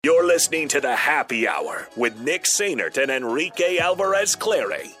You're listening to The Happy Hour with Nick Sainert and Enrique Alvarez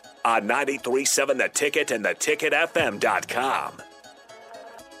Clary on 93.7 The Ticket and theticketfm.com.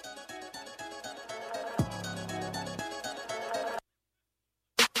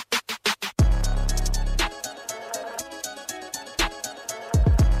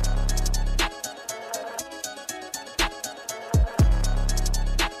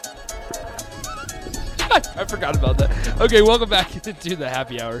 I forgot about that. Okay, welcome back to the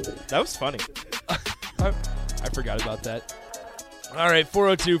Happy Hour. That was funny. I forgot about that. All right,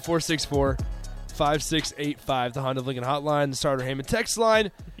 402-464-5685, the Honda of Lincoln hotline, the Starter Heyman text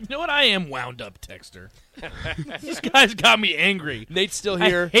line. You know what? I am wound up, Texter. These guys got me angry. Nate's still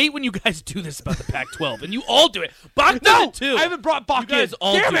here. I hate when you guys do this about the Pac-12, and you all do it. Bach No, does it too. I haven't brought Bach You guys in.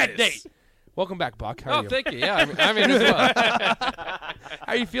 all Damn do it, this. Nate. Welcome back, Bach. How are you? Thank you. Yeah, I'm in as well. How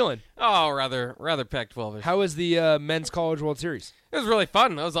are you feeling? Oh, rather Pac-12ish. How was the Men's College World Series? It was really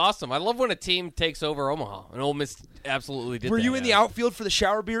fun. That was awesome. I love when a team takes over Omaha, and Ole Miss absolutely did. Were that. you in the outfield for the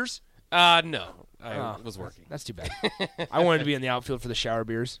shower beers? No, I was working. That's too bad. I wanted to be in the outfield for the shower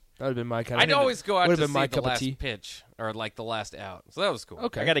beers. That would have been my kind of. I'd always go out would to have been see my the cup of last tea. pitch or like the last out, so that was cool.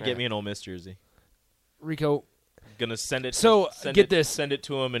 Okay. I got to get me an Ole Miss jersey. Rico, Gonna send it. So, get this. Send it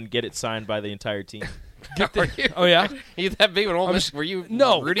to him and get it signed by the entire team. oh yeah? You that big an Ole Miss? Were you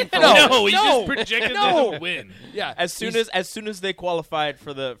No. rooting for? No. No, he No. just projected them to win. Yeah. As soon as they qualified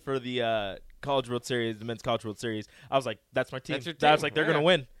for the College World Series, the Men's College World Series, I was like, "That's my team." That's your I was team, like, "They're yeah. gonna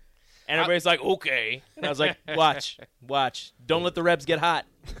win," and everybody's like, "Okay," and I was like, "Watch, don't let the Rebs get hot."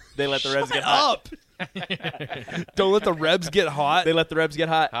 They let the Rebs get hot. Don't let the Rebs get hot. They let the Rebs get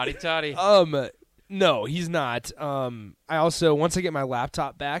hot. Hotty toddy. No, he's not. I also, once I get my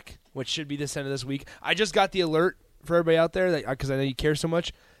laptop back, which should be this end of this week, I just got the alert for everybody out there, because I know you care so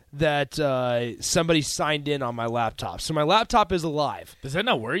much, that somebody signed in on my laptop. So my laptop is alive. Does that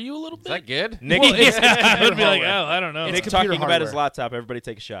not worry you a little Is bit? that good? Nick, I would be like, oh, I don't know. Nick computer talking about his hardware. laptop. Everybody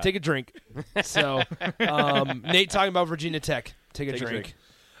take a shot. Take a drink. So Nate talking about Virginia Tech. Take a drink.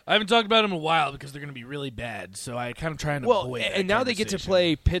 I haven't talked about them in a while because they're going to be really bad, so I kind of trying to avoid that and now they get to conversation.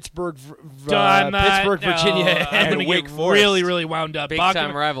 play Pittsburgh, I'm not- Pittsburgh, no, Virginia, I'm and gonna Wake get Forest. really, really wound up. Big Bach time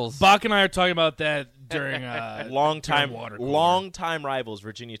and, rivals. Bach and I are talking about that during long time water cooler. rivals,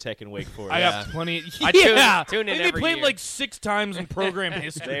 Virginia Tech and Wake Forest. I got plenty. I tune in They every played year. like 6 times in program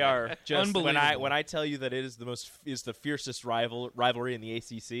history. They are just Unbelievable. when I tell you that it is the fiercest rivalry in the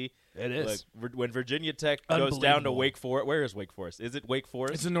ACC. it is. Like, when Virginia Tech goes down to Unbelievable. Wake Forest, where is Wake Forest? Is it Wake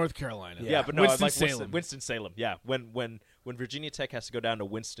Forest? It's in North Carolina. yeah, but no, Winston-Salem. Winston-Salem. Yeah, when Virginia Tech has to go down to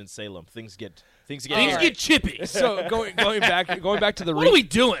Winston-Salem, things get Things hairy. get chippy. So going back to the What are we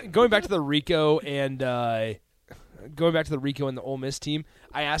doing? Going back to the Rico and the Ole Miss team,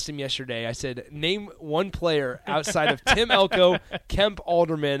 I asked him yesterday. I said, name one player outside of Tim Elko, Kemp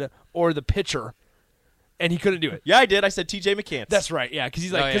Alderman, or the pitcher, and he couldn't do it. Yeah, I did. I said T.J. McCants. That's right. Yeah, because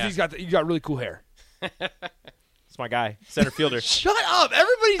he's like, Oh, yeah. he's got really cool hair. That's my guy, center fielder. Shut up!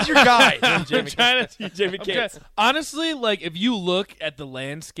 Everybody's your guy. I'm trying to. T.J. I'm McCants. honestly, like, if you look at the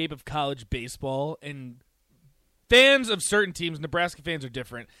landscape of college baseball and fans of certain teams, Nebraska fans are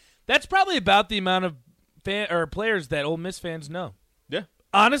different. That's probably about the amount of players that Ole Miss fans know. Yeah.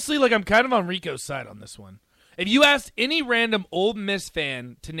 Honestly, like, I'm kind of on Rico's side on this one. If you asked any random Ole Miss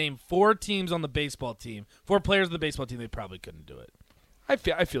fan to name 4 teams on the baseball team, 4 players on the baseball team, they probably couldn't do it. I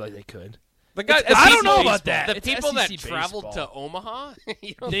feel like they could. The guy, I don't know about that. The It's people that SEC traveled baseball. to Omaha,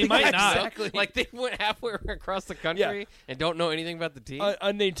 you don't They think might that's not. so? Like they went halfway across the country and don't know anything about the team.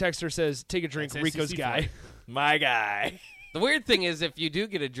 Unnamed texter says, take a drink, That's Rico's SEC guy. My guy. The weird thing is, if you do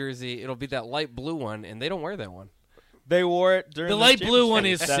get a jersey, it'll be that light blue one, and they don't wear that one. They wore it during The the light blue one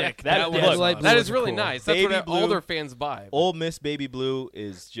is championship. sick. That, That look, was light blue That ones is are really cool. nice. That's Baby what blue. older fans buy. Ole Miss baby blue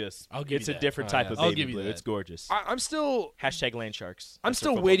is just I'll give it's you a that. different Oh, type yeah. of I'll baby give you blue. that. It's gorgeous. I'm still Hashtag Land Sharks. I'm That's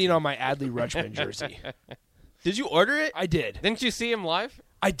still their waiting football on my Adley Rutschman jersey. team. Did you order it? I did. Didn't you see him live?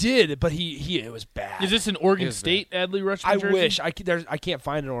 I did, but it was bad. Is this an Oregon Is State Adley Rutschman I jersey? wish I can't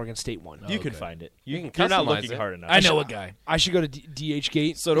find an Oregon State one. You can okay. find it. You can You're not customize looking it. hard enough. I know a guy. I should go to DH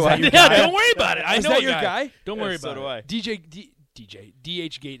Gate. So do Is I. that your Yeah, guy? don't worry about it. I Is know that a your guy? Don't worry so about do it. I.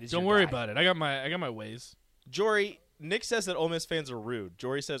 DH Gate is Don't your worry guy. about it. I got my ways. Jory, Nick says that Ole Miss fans are rude.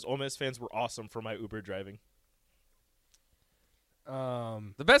 Jory says Ole Miss fans were awesome for my Uber driving.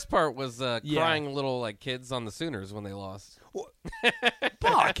 The best part was Yeah. crying little like kids on the Sooners when they lost.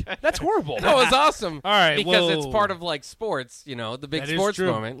 Fuck, that's horrible. No, it was awesome. All right, because it's whoa. part of like sports, the big That is sports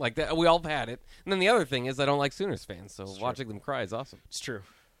true. moment. Like that, we all have had it. And then the other thing is, I don't like Sooners fans, so watching them cry is awesome. It's true.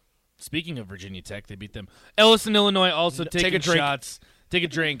 Speaking of Virginia Tech, they beat them. Ellison, Illinois, also Take taking a drink. shots. Take a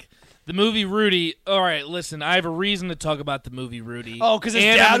drink. The movie Rudy. All right, listen. I have a reason to talk about the movie Rudy. Oh, 'cause his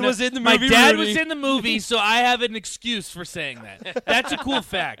And dad I'm was in the My movie dad Rudy. was in the movie, so I have an excuse for saying that. That's a cool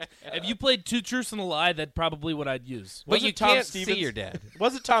fact. If you played Two Truths and a Lie, that's probably what I'd use. But Was you it Tom can't Stevens? see your dad.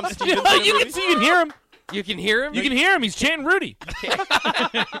 Was it Tom you Stevens? in the can movie? see, you can hear him. You can hear him? You can hear him. He's chanting Rudy.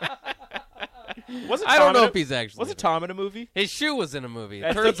 Was it I Tom don't know in if he's actually. Was it Tom in a movie? His shoe was in a movie. It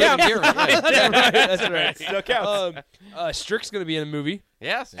That turns still out you can hear him. Right. That's right. Still counts. Strick's going to be in the movie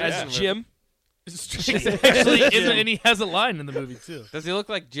Yes. as yes. Jim. Actually, and he has a line in the movie too. Does he look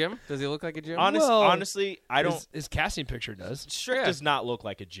like Jim? Does he look like a Jim? Well, honestly, I don't. His casting picture does. Strick Yeah. does not look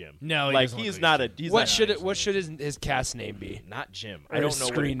like a Jim. No, he like doesn't look he's like not a a. Jim. He's What not, should his cast name be? Not Jim. Or I don't his know.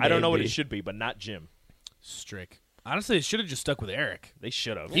 screen I don't know name what be? it should be, but not Jim. Strick. Honestly, it should have just stuck with Eric. They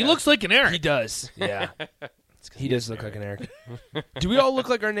should have. He looks like an Eric. He does. Yeah. He does look like an Eric. Do we all look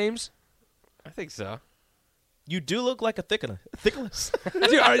like our names? I think so. You do look like a thickener. Thickless.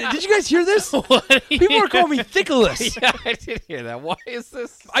 Did you guys hear this? People are calling me Thickless. Yeah, I did hear that. Why is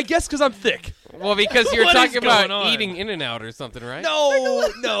this? I guess because I'm thick. Well, because you're What talking is going about on? eating In-N-Out or something, right? No,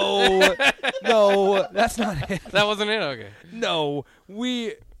 that's not it. That wasn't it? Okay. No,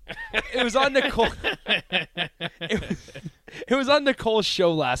 it was on Nicole. It was on Nicole's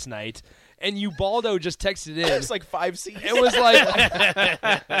show last night, and Ubaldo just texted in. It's like 5 C's. It was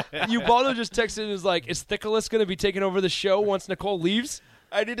like Ubaldo just texted in and was like, "Is Thickless going to be taking over the show once Nicole leaves?"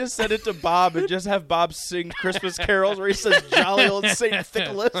 I need to send it to Bob and just have Bob sing Christmas carols where he says "Jolly old Saint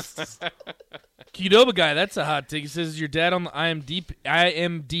Thickless." Qdoba guy, that's a hot take. He says your dad on the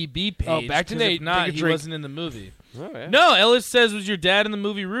IMDb page. Oh, back to 'cause Nate. If not, Take a he drink. wasn't in the movie. Oh, yeah. No, Ellis says was your dad in the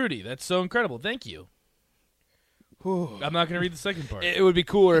movie Rudy. That's so incredible. Thank you. I'm not going to read the second part. It would be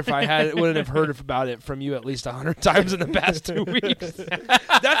cooler if I wouldn't have heard about it from you at least 100 times in the past 2 weeks.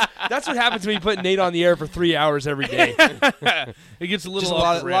 That's what happens when you put Nate on the air for 3 hours every day. It gets a little Just a off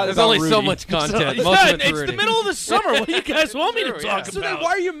lot the of- rails. There's about only so Rudy. much content. Yeah, Most of it's it's Rudy. the middle of the summer. What do you guys want me to True, talk So then about? why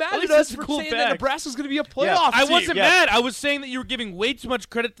are you mad At at least us it's a for cool saying fact. that Nebraska's going to be a playoff I team? wasn't mad. I was saying that you were giving way too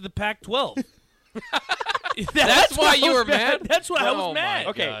much credit to the Pac-12. That's why I you was were mad? That's why I was Oh, mad. my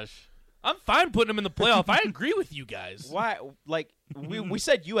Okay. gosh. I'm fine putting them in the playoff. I agree with you guys. Why? Like we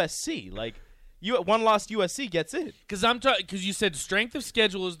said USC. Like one lost USC gets in. Because you said strength of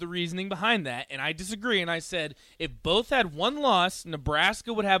schedule is the reasoning behind that, and I disagree. And I said if both had one loss,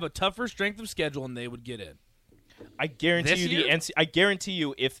 Nebraska would have a tougher strength of schedule and they would get in. I guarantee This you year? I guarantee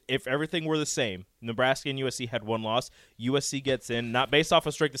you if everything were the same, Nebraska and USC had one loss, USC gets in, not based off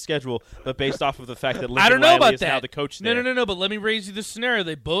of strength of schedule, but based off of the fact that Lincoln I don't know Riley about is that. now the coach there. No. But let me raise you this scenario: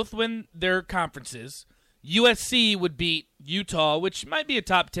 they both win their conferences. USC would beat Utah, which might be a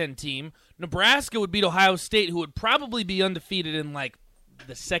top 10 team. Nebraska would beat Ohio State, who would probably be undefeated in like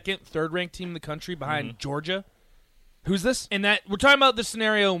the second, third ranked team in the country behind Georgia. Who's this? And that we're talking about the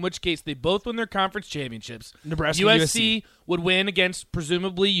scenario in which case they both win their conference championships. Nebraska, USC would win against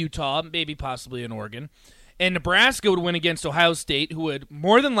presumably Utah, maybe possibly in Oregon. And Nebraska would win against Ohio State, who would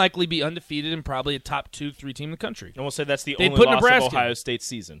more than likely be undefeated and probably a top 2-3 team in the country. And we'll say that's the They'd only put loss Nebraska of in. Ohio State's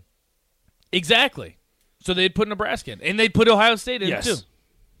season. Exactly. So they'd put Nebraska in. And they'd put Ohio State in Yes. too.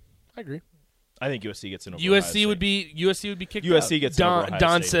 I agree. I think USC gets in over Ohio USC State. would be kicked USC out. gets in over Ohio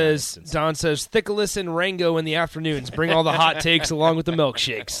Don State in that says instance. Thickless and Rango in the afternoons. Bring all the hot takes along with the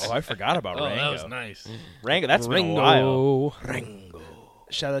milkshakes. Oh, I forgot about Oh, Rango. that was nice. Rango, that's been a while. Rango.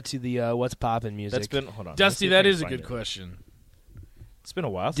 Shout out to the What's Poppin' music. That's been hold on. Dusty, let's see if that I is can a find good it. question. It's been a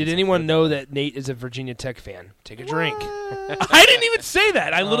while. Did since I've anyone heard know that. that Nate is a Virginia Tech fan? Take a drink. I didn't even say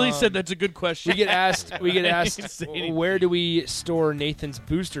that. I literally said that's a good question. We get asked. I didn't say anything. Where do we store Nathan's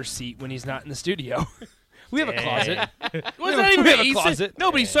booster seat when he's not in the studio? We have a closet. What's that even We have a mean? He said- closet. No,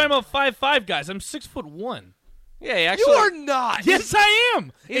 but he's talking about 5'5" guys. I'm 6'1". Yeah, he You actually. are not. Yes, I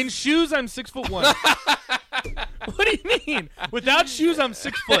am. In shoes, I'm 6'1". What do you mean? Without shoes, I'm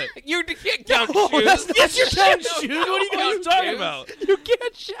 6 foot. You can't count No, shoes. that's- Yes, you're counting No, shoes. no, What are you guys no talking shoes. about? You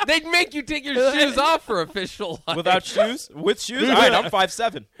can't shout. They'd make you take your shoes off for official life. Without shoes? With shoes? All right, I'm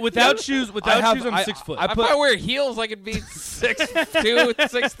 5'7". Without shoes, I'm 6 foot. I If I wear heels, I could be 6'2",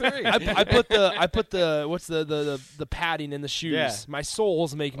 6'3". I put the what's the padding in the shoes. Yeah. My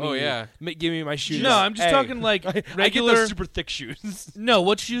soles make me. Oh, yeah. Give me my shoes. no, I'm just Hey. talking like I get regular. those super thick shoes. No,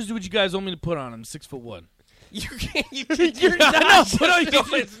 what shoes would you guys want me to put on? I'm 6'1". You can't. You can't. You're not. Put on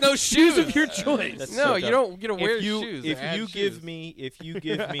It's no shoes shoes. of your choice. That's No, so you dumb. don't get to wear If you shoes. if Add you shoes. give me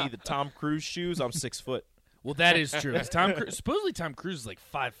the Tom Cruise shoes, I'm 6 foot. Well, that is true. 'Cause supposedly Tom Cruise is like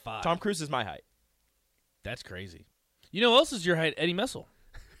 5'5". Tom Cruise is my height. That's crazy. You know who else is your height? Eddie Messel.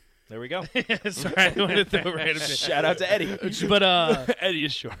 There we go. Sorry, I wanted to throw a random thing. Shout out to Eddie. But Eddie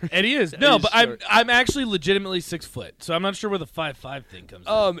is short. Eddie is but I'm actually legitimately 6 foot, so I'm not sure where the 5'5" thing comes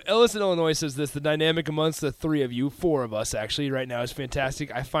in. Ellis in Illinois says this: the dynamic amongst the three of you, 4 of us actually, right now is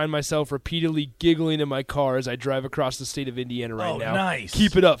fantastic. I find myself repeatedly giggling in my car as I drive across the state of Indiana right now. Nice.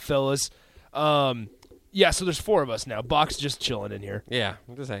 Keep it up, fellas. Yeah, so there's 4 of us now. Bach's just chilling in here. Yeah,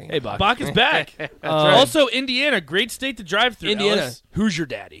 I'm just saying. Hey, Bach. Bach is back. Also, Indiana, great state to drive through. Indiana, Ellis. who's your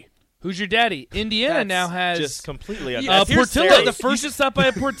daddy? Who's your daddy? Indiana now has just completely Yeah, unnecessary. Portillo. The first to stop by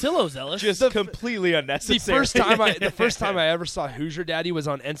at Portillo's, Ellis. Just completely unnecessary. The first time I ever saw Who's Your Daddy was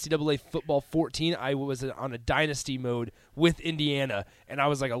on NCAA Football 14. I was on a dynasty mode with Indiana, and I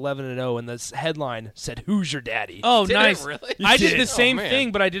was like 11-0, and this headline said Who's Your Daddy? Oh, Did it nice. really? I did did. the same man.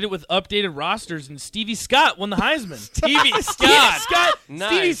 thing, but I did it with updated rosters, and Stevie Scott won the Heisman. Stevie Scott. Stevie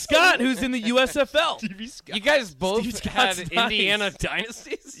Nice. Scott, who's in the USFL. You guys both Steve had Scott's Indiana nice.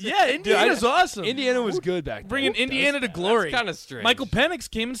 dynasties? Yeah, Indiana's awesome. Indiana was good back then. Bringing Indiana to glory. That's kinda strange. Michael Penix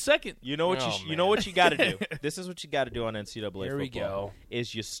came in second. You know what Oh, you know what you got to do. This is what you got to do on NCAA Here football. we go.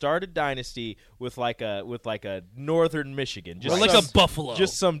 Is you start a dynasty with like a Northern Michigan, Or like some- a Buffalo.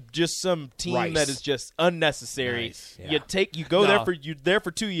 just some team Rice. that is just unnecessary. Nice, yeah. You go No. there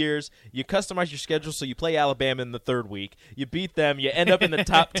for 2 years. You customize your schedule so you play Alabama in the 3rd week. You beat them. You end up in the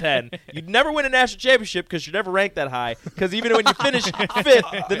top 10. You'd never win a national championship because you're never ranked that high. Because even when you finish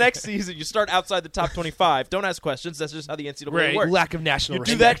 5th the next season, you start outside the top 25. Don't ask questions. That's just how the NCAA Right. works. Lack of national You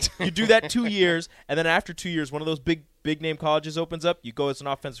do respect. that. You do that 2 years, and then after 2 years, one of those big name colleges opens up. You go as an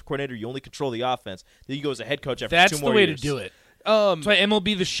offensive coordinator. You only control the offense. Then you go as a head coach after That's 2 the more way years. to do it. Um, That's why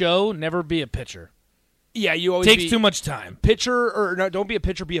MLB The Show, never be a pitcher. yeah, you always Takes be too much time. pitcher, or no, don't be a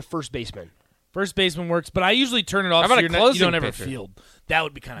pitcher, be a first baseman. First baseman works, but I usually turn it off How about so a you closing don't ever pitcher? field. That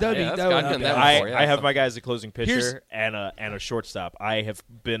would be kind of That'd be- Yeah, that that's would I've done be that bad. before. Yeah, I have so- my guy as a closing pitcher Here's- and a shortstop. I have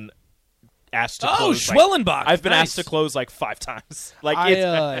been asked to Oh, close. Schwellenbach. I've been Nice. asked to close like 5 times. Like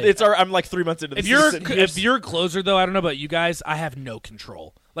I'm like 3 months into the If you're season. if you're a closer though, I don't know about you guys. I have no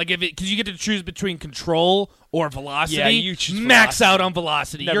control. Like because you get to choose between control or velocity. Yeah, you choose max velocity. out on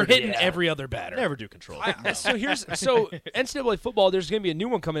velocity. Never You're do hitting that. every other batter. never do control. So NCAA football. There's going to be a new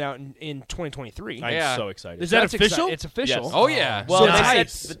one coming out in 2023. I'm Yeah. so excited. Is that That's official? It's official. Yes. Oh, yeah. well, So they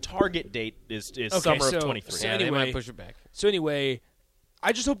nice. said the target date is Okay, summer so- of 23. so Yeah, they anyway- might push it back. So anyway,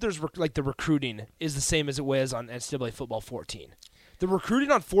 I just hope there's the recruiting is the same as it was on NCAA football 14. The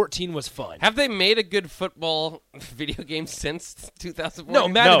recruiting on 14 was fun. Have they made a good football video game since 2004? No,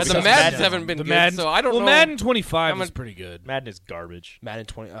 Madden- the because Maddens Madden- haven't been The good, Madden, so I don't know. Madden 25 I'm is a- pretty good. Madden is garbage. Madden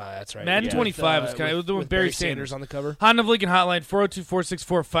 20. That's right. Madden Yeah. 25 With, was kinda- it was the one with Barry Sanders Sanders on the cover. Honda of Lincoln Hotline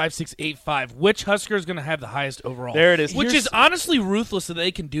 402-464-5685. Which Husker is going to have the highest overall? There it is. Which Here's- is honestly ruthless that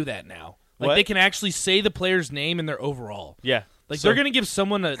they can do that now. Like What? they can actually say the player's name and their overall. Yeah. Like So they're going to give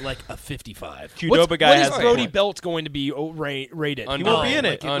someone a 55. Qdoba guy what has is a Brody point. Belt going to be rated? Under- He won't be in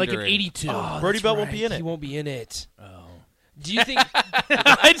it. Like an Underrated. 82. Brody Belt won't be in He it. won't be in it. Oh. Do you think?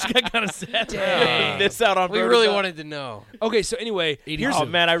 I just got kind of sad. Miss out on We Brody really Belt. wanted to know. Okay, so anyway, here's Oh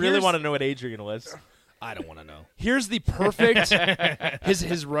man, I really here's- want to know what Adrian was. I don't want to know. Here's the perfect.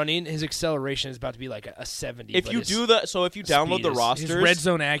 his running, his acceleration is about to be like a 70. If but you his- do the so if you download speed the is- rosters, His red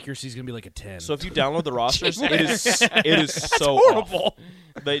zone accuracy is going to be like a 10. so if you download the rosters, it is so horrible.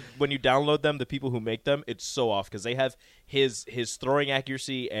 When you download them, the people who make them, it's so off because they have his throwing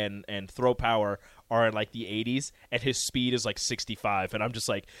accuracy and throw power are in like the 80s, and his speed is like 65, and I'm just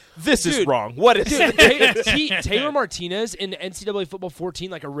like, this is Dude. wrong. What is Dude, it? Taylor Martinez in NCAA football 14,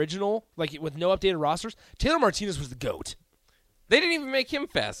 like original, like with no updated rosters. Taylor Martinez was the GOAT. They didn't even make him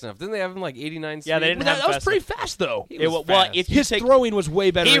fast enough. Didn't they have him like 89 Yeah, they speed? didn't That have was fast pretty enough. fast though. He was well, fast. if you His take throwing was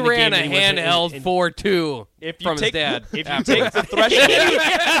way better. He in the ran game a than he was handheld in- 4.2 if you from take his dad. if you after. take the threshold,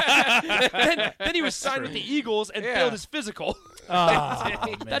 then he was signed with the Eagles and Yeah. failed his physical.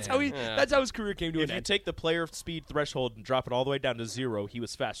 That's how he. Yeah. That's how his career came to an if you end. take the player speed threshold and drop it all the way down to 0, he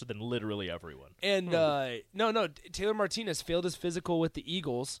was faster than literally everyone. And no, Taylor Martinez failed his physical with the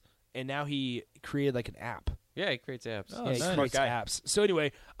Eagles, and now he created like an app. Yeah, he creates apps. Yeah, he nice. creates Smart guy. apps. So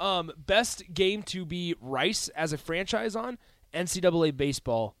anyway, best game to be Rice as a franchise on NCAA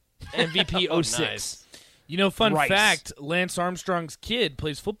baseball MVP 06. Nice. You know, fun Rice. fact, Lance Armstrong's kid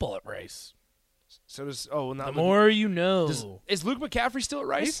plays football at Rice. So does not The more you know. is Luke McCaffrey still at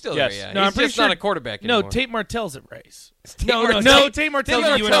Rice? He's still Yes. there, yeah. No, He's I'm pretty just sure- not a quarterback No, anymore. Tate Martell's at Rice. No, Tate Martell's Tate at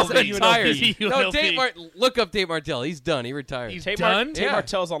Martell's UNLV. retired. UNLV. Look up Tate Martell. He's done. He retired. He's Tate done? Tate Yeah.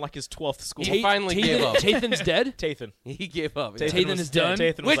 Martell's on like his 12th school. He finally gave up. Tathan's dead. Tathan. He gave up. yeah. Tathan is dead.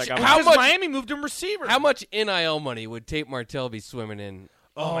 Tathan was Which- like, how Because much- Miami moved him receiver. How much NIL money would Tate Martell be swimming in?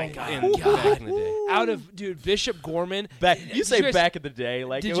 Oh my God. Back in the day. Out of Bishop Gorman. You say Did you guys- back in the day,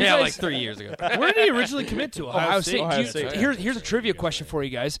 like Did it you was Yeah, guys- like 3 years ago. Where did he originally commit to? Ohio State. Ohio Do you- State. Here's a trivia question for you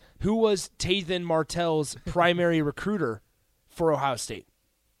guys. Who was Tathan Martell's primary recruiter for Ohio State?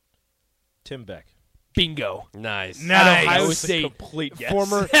 Tim Beck. Bingo. Nice. At Ohio That was a State. complete guess.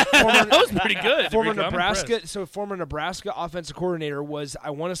 Former That was pretty good. former Rico. I'm Nebraska. impressed. So former Nebraska offensive coordinator was, I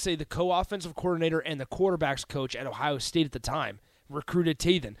want to say, the co-offensive coordinator and the quarterbacks coach at Ohio State at the time. Recruited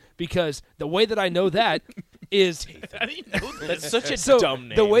Tathan, because the way that I know that is I didn't know that. That's such a so dumb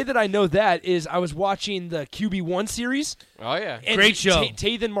name. the way that I know that is I was watching the QB1 series. Oh, yeah. And Great show.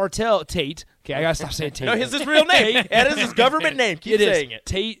 Tathan Martell. Tate. Okay, I gotta stop saying Tate. No, his real name. That is his government name. Keep It is. saying it.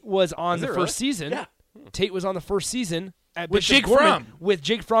 Tate was on Is the it first really? season. Yeah. Tate was on the first season at With Bishop Jake Gorman. Fromm. With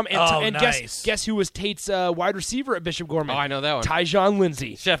Jake Fromm. And, Oh, and nice. guess who was Tate's wide receiver at Bishop Gorman? Oh, I know that one. Tyjon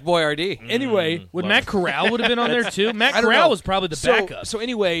Lindsey. Chef Boyardee. Anyway, Would Matt Corral would have been on there too? Matt I don't Corral know. was probably the so, backup. So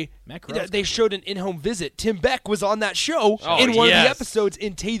anyway, Matt Corral's they showed an in-home visit. Tim Beck was on that show Oh, in one of the yes. episodes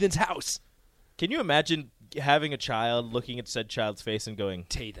in Tathan's house. Can you imagine having a child, looking at said child's face, and going,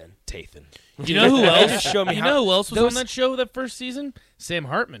 Tathan. You know who else? Just show me you how- know who else was those- on that show that first season? Sam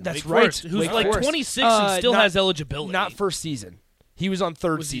Hartman. That's Wake right. Forest, who's Wake like Forest. 26 and still Not- has eligibility. Not first season. He was on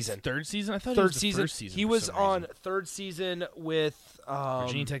third was he season. third season? I thought he Third was the season. first season. He for was some on reason. third season with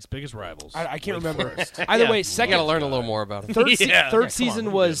Virginia Tech's biggest rivals. I can't Wake remember. Forest. Either way, You second got to learn a little more about him. third, Yeah. third Yeah, season come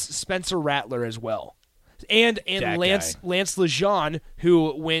on, was Spencer Rattler as well, and That Lance guy. Lejeune,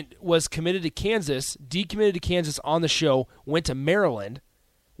 who was committed to Kansas, decommitted to Kansas on the show, went to Maryland,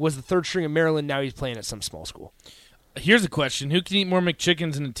 was the third string of Maryland. Now he's playing at some small school. Here's a question: who can eat more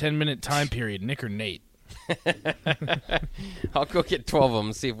McChickens in a 10-minute time period, Nick or Nate? I'll go get 12 of them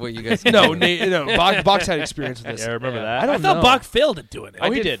and see what you guys can No, do. Box had experience with this. yeah, I remember that? I don't I thought know. Bach failed at doing I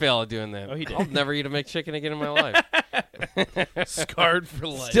it. did did. fail at doing that. Oh, he did. I'll never eat a McChicken again in my life. Scarred for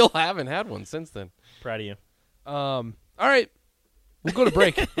life. Still haven't had one since then. Proud of you. All right, we'll go to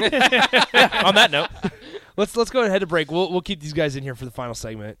break. On that note, Let's go ahead to break. We'll keep these guys in here for the final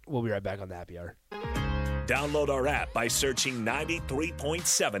segment. We'll be right back on the Happy Hour. Download our app by searching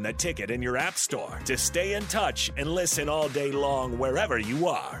 93.7 The Ticket in your app store to stay in touch and listen all day long wherever you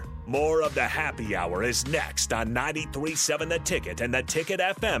are. More of the Happy Hour is next on 93.7 The Ticket and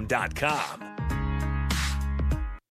theticketfm.com.